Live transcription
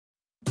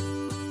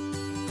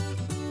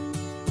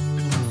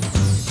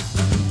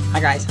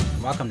guys,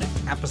 welcome to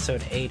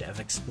episode 8 of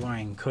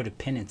Exploring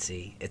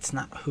Codependency. It's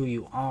not who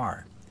you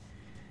are.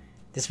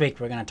 This week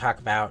we're going to talk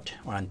about,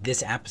 or on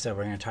this episode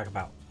we're going to talk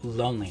about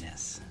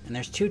loneliness. And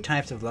there's two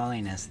types of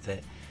loneliness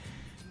that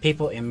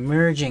people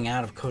emerging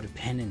out of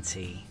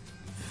codependency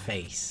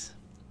face.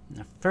 And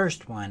the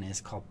first one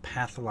is called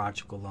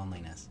pathological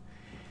loneliness.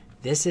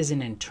 This is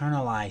an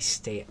internalized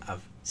state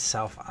of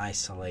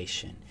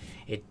self-isolation.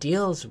 It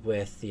deals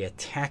with the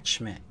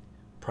attachment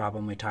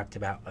problem we talked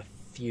about a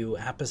few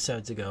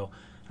episodes ago,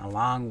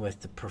 along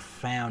with the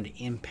profound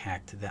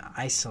impact that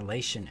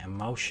isolation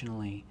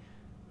emotionally,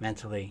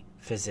 mentally,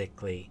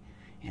 physically,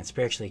 and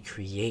spiritually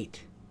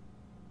create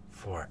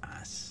for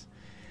us.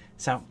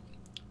 So,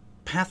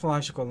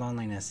 pathological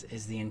loneliness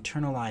is the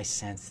internalized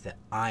sense that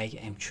I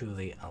am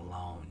truly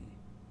alone.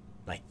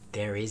 Like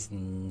there is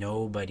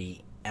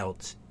nobody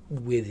else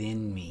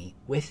within me,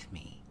 with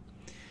me.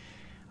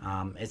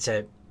 It's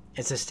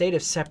a state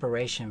of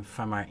separation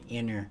from our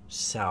inner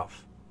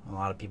self. A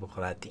lot of people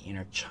call that the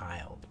inner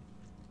child.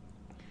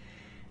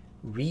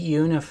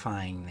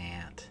 Reunifying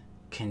that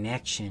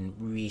connection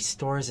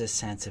restores a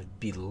sense of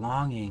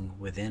belonging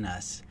within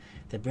us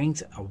that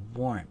brings a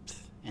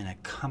warmth and a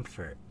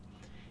comfort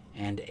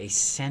and a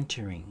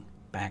centering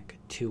back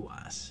to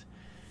us.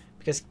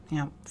 Because,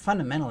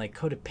 fundamentally,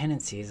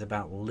 codependency is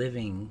about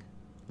living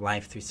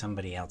life through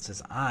somebody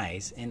else's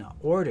eyes in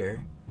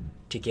order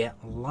to get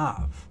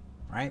love,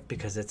 right?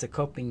 Because it's a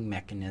coping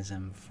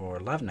mechanism for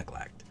love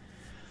neglect.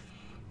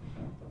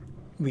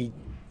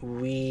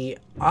 We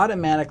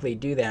automatically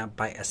do that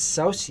by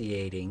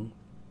associating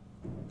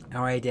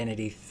our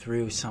identity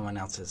through someone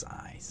else's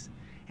eyes.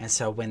 And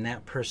so when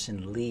that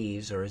person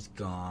leaves or is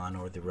gone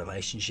or the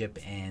relationship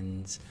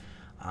ends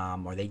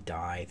or they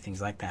die,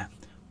 things like that,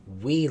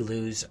 we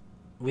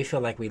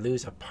feel like we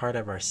lose a part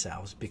of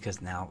ourselves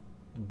because now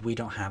we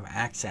don't have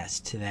access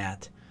to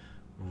that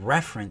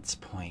reference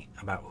point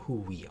about who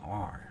we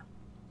are.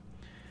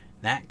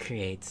 That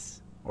creates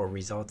or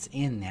results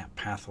in that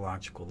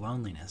pathological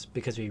loneliness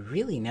because we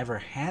really never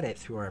had it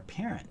through our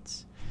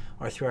parents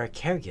or through our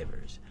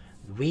caregivers.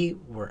 We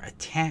were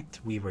attacked,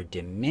 we were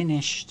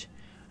diminished,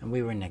 and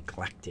we were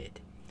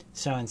neglected.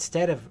 So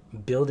instead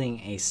of building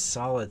a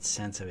solid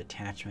sense of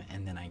attachment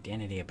and then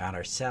identity about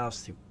ourselves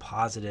through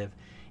positive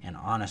and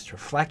honest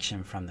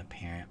reflection from the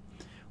parent,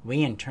 we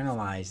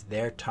internalize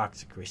their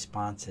toxic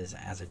responses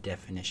as a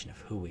definition of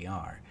who we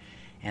are.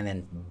 And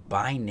then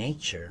by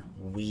nature,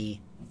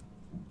 we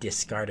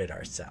discarded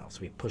ourselves.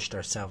 We pushed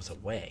ourselves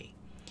away.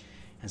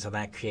 And so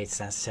that creates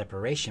that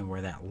separation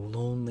where that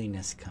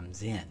loneliness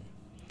comes in.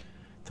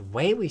 The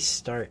way we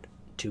start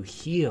to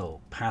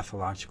heal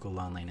pathological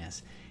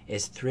loneliness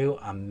is through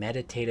a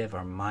meditative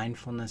or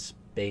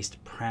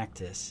mindfulness-based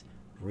practice,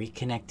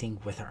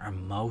 reconnecting with our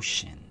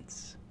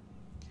emotions.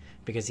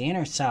 Because the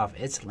inner self,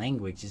 its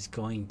language is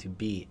going to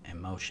be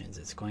emotions.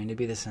 It's going to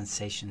be the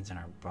sensations in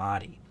our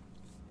body.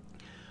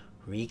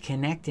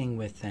 Reconnecting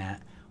with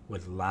that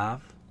with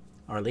love,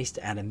 or at least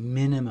at a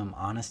minimum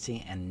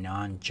honesty and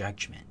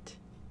non-judgment,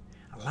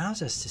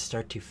 allows us to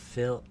start to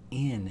fill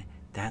in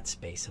that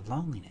space of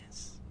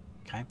loneliness.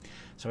 Okay?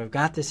 So we've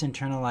got this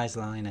internalized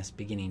loneliness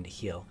beginning to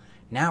heal.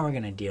 Now we're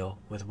going to deal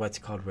with what's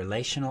called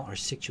relational or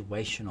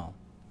situational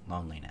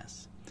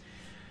loneliness.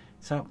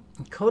 So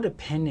in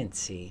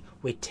codependency,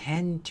 we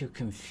tend to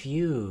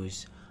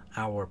confuse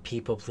our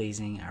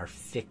people-pleasing, our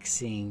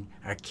fixing,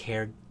 our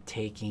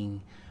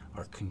caretaking,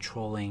 or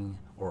controlling,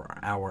 or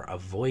our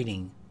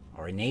avoiding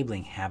or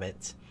enabling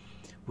habits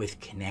with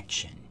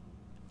connection.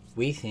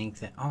 We think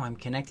that, I'm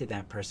connected to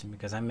that person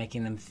because I'm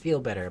making them feel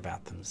better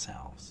about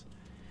themselves.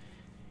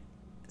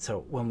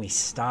 So when we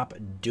stop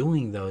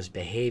doing those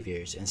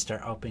behaviors and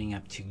start opening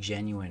up to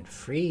genuine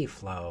free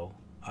flow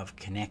of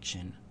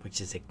connection, which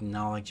is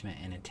acknowledgement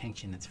and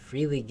attention that's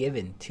freely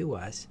given to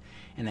us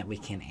and that we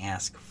can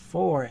ask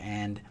for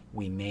and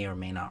we may or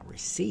may not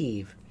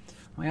receive,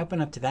 when we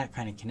open up to that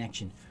kind of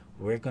connection,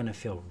 we're going to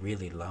feel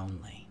really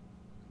lonely.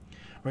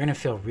 We're going to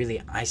feel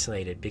really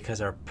isolated because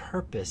our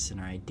purpose and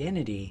our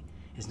identity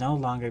is no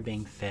longer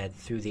being fed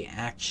through the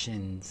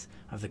actions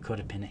of the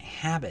codependent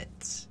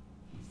habits.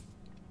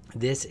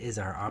 This is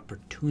our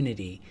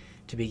opportunity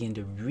to begin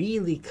to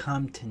really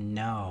come to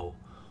know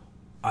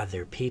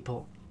other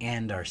people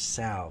and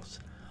ourselves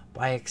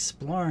by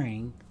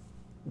exploring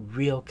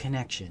real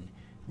connection,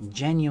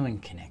 genuine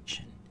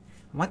connection.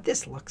 And what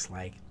this looks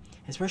like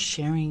is we're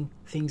sharing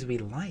things we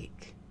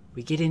like.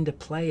 We get into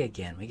play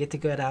again. We get to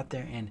go out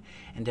there and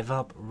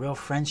develop real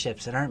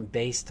friendships that aren't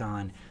based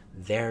on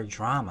their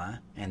drama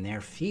and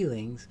their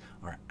feelings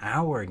or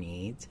our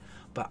needs,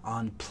 but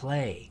on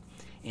play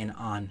and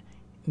on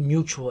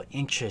mutual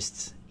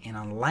interests and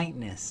on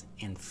lightness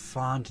and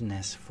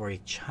fondness for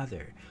each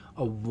other.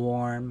 A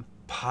warm,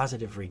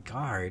 positive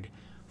regard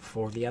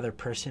for the other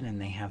person,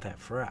 and they have that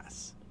for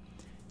us.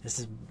 This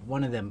is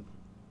one of the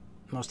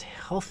most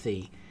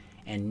healthy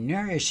and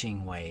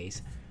nourishing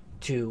ways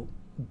to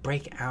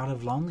break out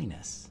of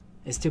loneliness,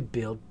 is to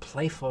build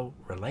playful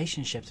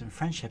relationships and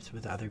friendships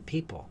with other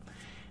people.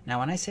 Now,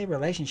 when I say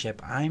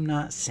relationship, I'm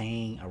not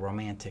saying a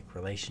romantic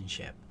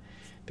relationship.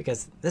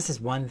 Because this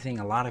is one thing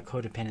a lot of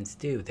codependents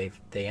do.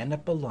 They end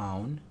up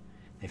alone,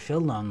 they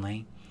feel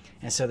lonely,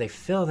 and so they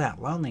fill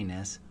that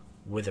loneliness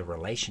with a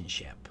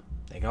relationship.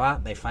 They go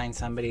out, they find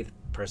somebody, the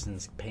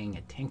person's paying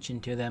attention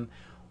to them.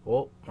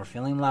 Well, we're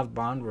feeling love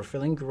bond, we're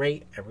feeling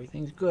great,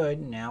 everything's good.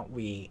 Now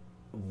we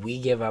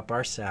give up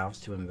ourselves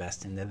to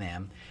invest into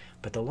them,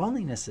 but the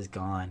loneliness is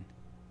gone.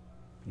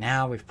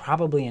 Now we've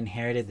probably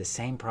inherited the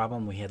same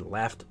problem we had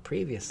left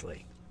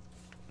previously.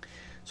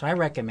 So I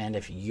recommend,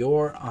 if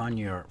you're on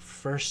your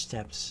first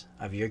steps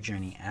of your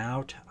journey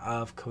out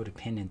of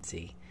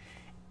codependency,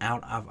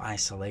 out of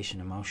isolation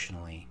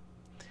emotionally,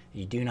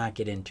 you do not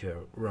get into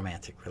a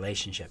romantic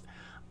relationship.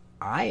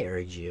 I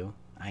urge you,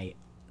 I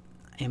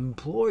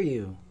implore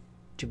you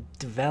to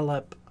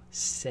develop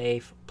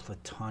safe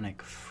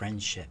platonic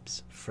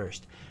friendships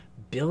first.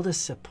 Build a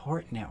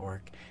support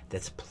network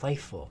that's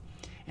playful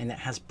and that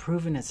has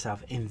proven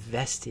itself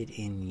invested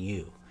in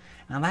you.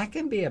 Now that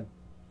can be a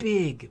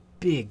big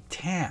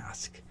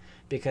task,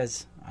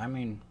 because, I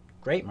mean,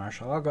 great,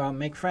 Marshall, I'll go out and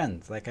make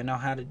friends. Like, I know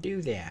how to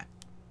do that.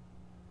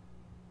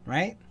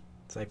 Right?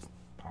 It's like,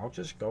 I'll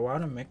just go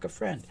out and make a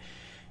friend.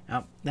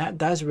 Now, that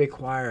does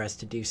require us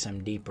to do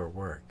some deeper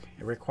work.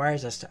 It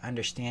requires us to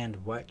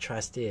understand what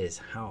trust is,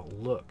 how it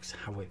looks,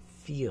 how it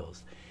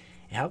feels.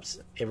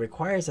 It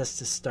requires us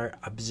to start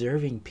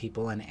observing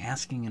people and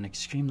asking an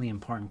extremely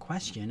important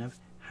question of,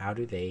 how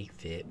do they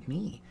fit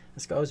me?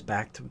 This goes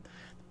back to the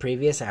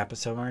previous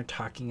episode when we were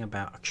talking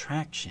about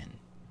attraction,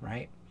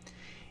 right?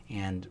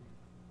 And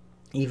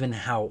even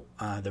how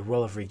the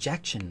role of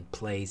rejection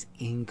plays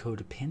in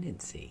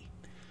codependency.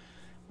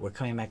 We're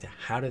coming back to,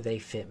 how do they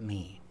fit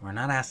me? We're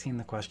not asking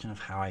the question of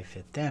how I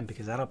fit them,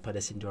 because that'll put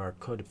us into our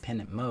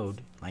codependent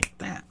mode like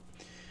that.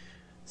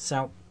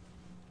 So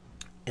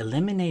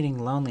eliminating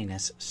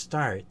loneliness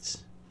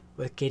starts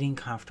with getting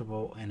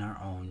comfortable in our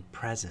own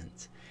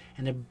presence,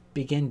 and to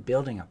begin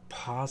building a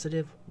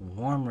positive,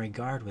 warm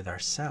regard with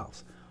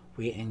ourselves.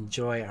 We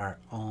enjoy our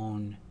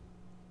own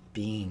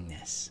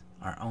beingness,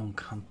 our own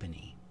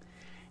company.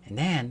 And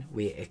then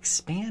we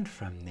expand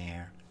from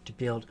there to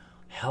build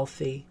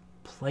healthy,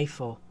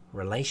 playful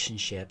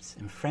relationships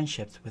and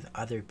friendships with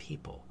other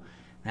people.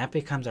 That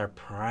becomes our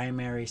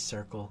primary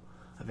circle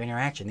of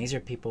interaction. These are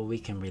people we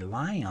can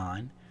rely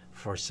on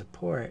for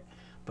support,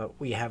 but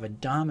we have a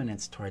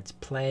dominance towards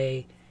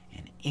play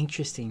and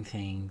interesting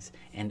things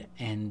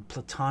and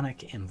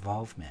platonic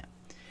involvement.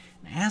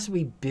 And as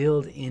we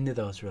build into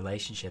those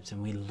relationships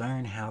and we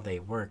learn how they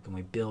work and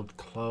we build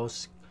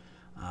close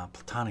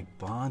platonic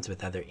bonds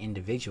with other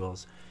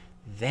individuals,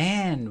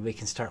 then we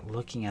can start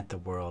looking at the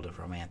world of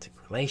romantic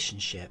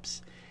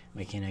relationships.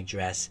 We can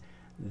address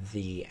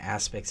the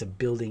aspects of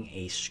building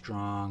a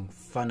strong,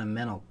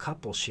 fundamental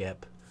coupleship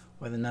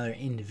with another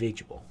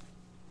individual.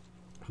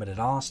 But it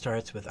all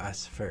starts with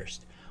us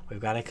first. We've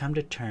got to come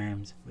to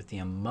terms with the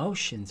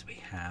emotions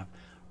we have,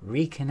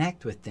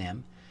 reconnect with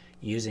them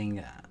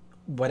using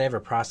whatever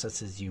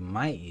processes you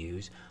might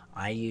use.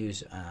 I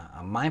use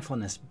a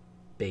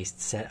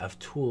mindfulness-based set of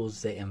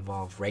tools that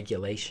involve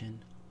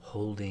regulation,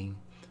 holding,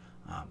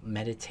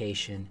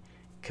 meditation,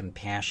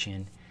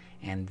 compassion,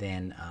 and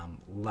then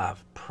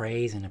love,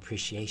 praise, and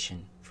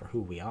appreciation for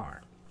who we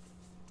are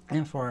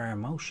and for our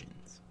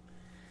emotions.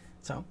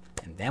 So,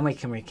 and then we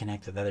can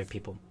reconnect with other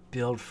people,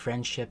 build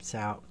friendships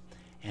out,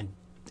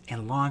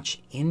 and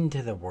launch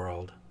into the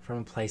world from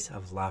a place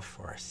of love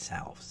for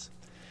ourselves.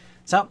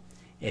 So,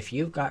 if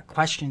you've got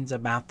questions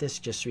about this,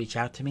 just reach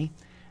out to me.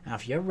 Now,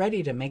 if you're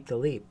ready to make the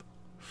leap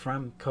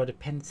from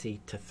codependency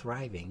to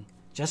thriving,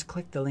 just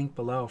click the link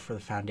below for the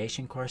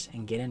foundation course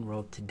and get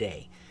enrolled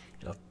today.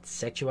 It'll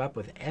set you up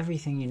with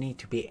everything you need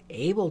to be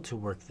able to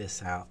work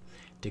this out,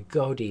 to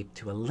go deep,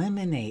 to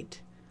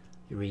eliminate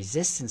your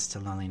resistance to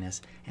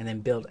loneliness, and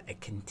then build a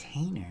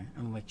container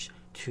in which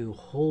to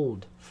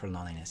hold for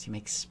loneliness. You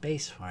make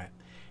space for it,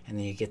 and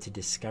then you get to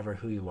discover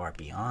who you are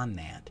beyond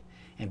that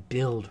and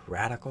build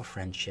radical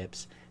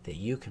friendships that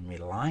you can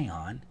rely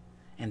on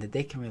and that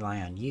they can rely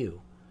on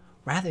you,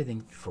 rather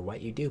than for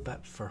what you do,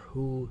 but for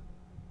who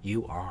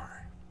you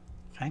are.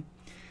 Okay?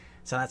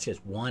 So that's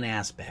just one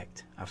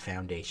aspect of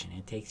foundation.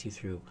 It takes you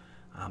through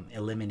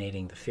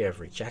eliminating the fear of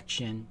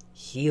rejection,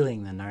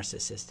 healing the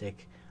narcissistic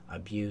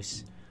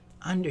abuse,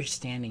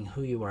 understanding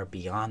who you are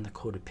beyond the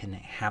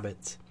codependent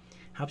habits,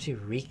 helps you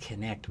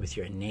reconnect with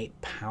your innate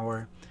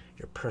power,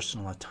 your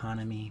personal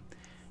autonomy,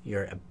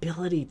 your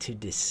ability to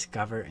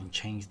discover and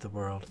change the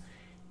world.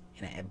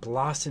 And it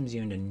blossoms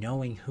you into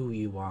knowing who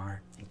you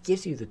are. It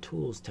gives you the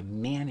tools to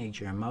manage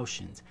your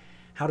emotions,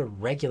 how to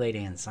regulate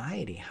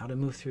anxiety, how to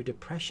move through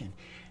depression,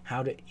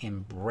 how to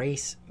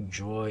embrace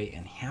joy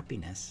and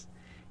happiness,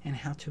 and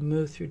how to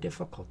move through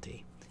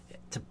difficulty.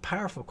 It's a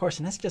powerful course,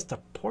 and that's just a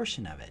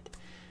portion of it.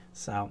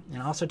 So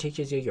it also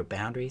teaches you your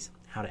boundaries,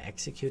 how to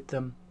execute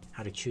them,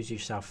 how to choose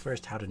yourself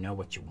first, how to know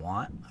what you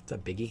want. That's a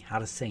biggie. How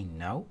to say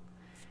no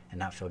and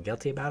not feel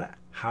guilty about it.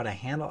 How to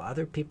handle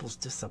other people's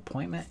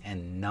disappointment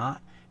and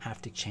not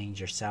have to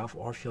change yourself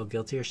or feel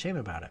guilty or shame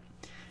about it.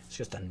 It's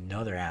just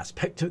another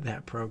aspect of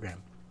that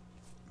program.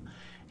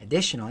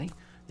 Additionally,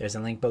 There's a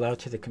link below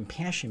to the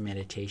compassion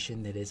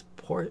meditation that is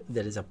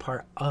a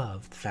part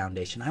of the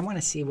foundation. I want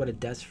to see what it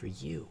does for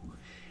you.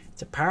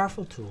 It's a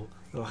powerful tool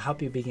that will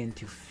help you begin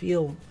to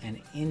feel and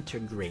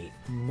integrate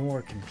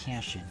more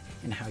compassion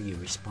in how you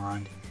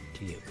respond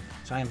to you.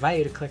 So I invite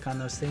you to click on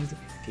those things.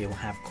 If you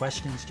have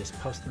questions, just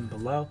post them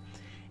below.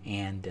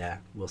 And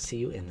we'll see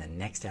you in the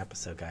next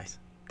episode, guys.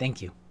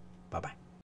 Thank you. Bye-bye.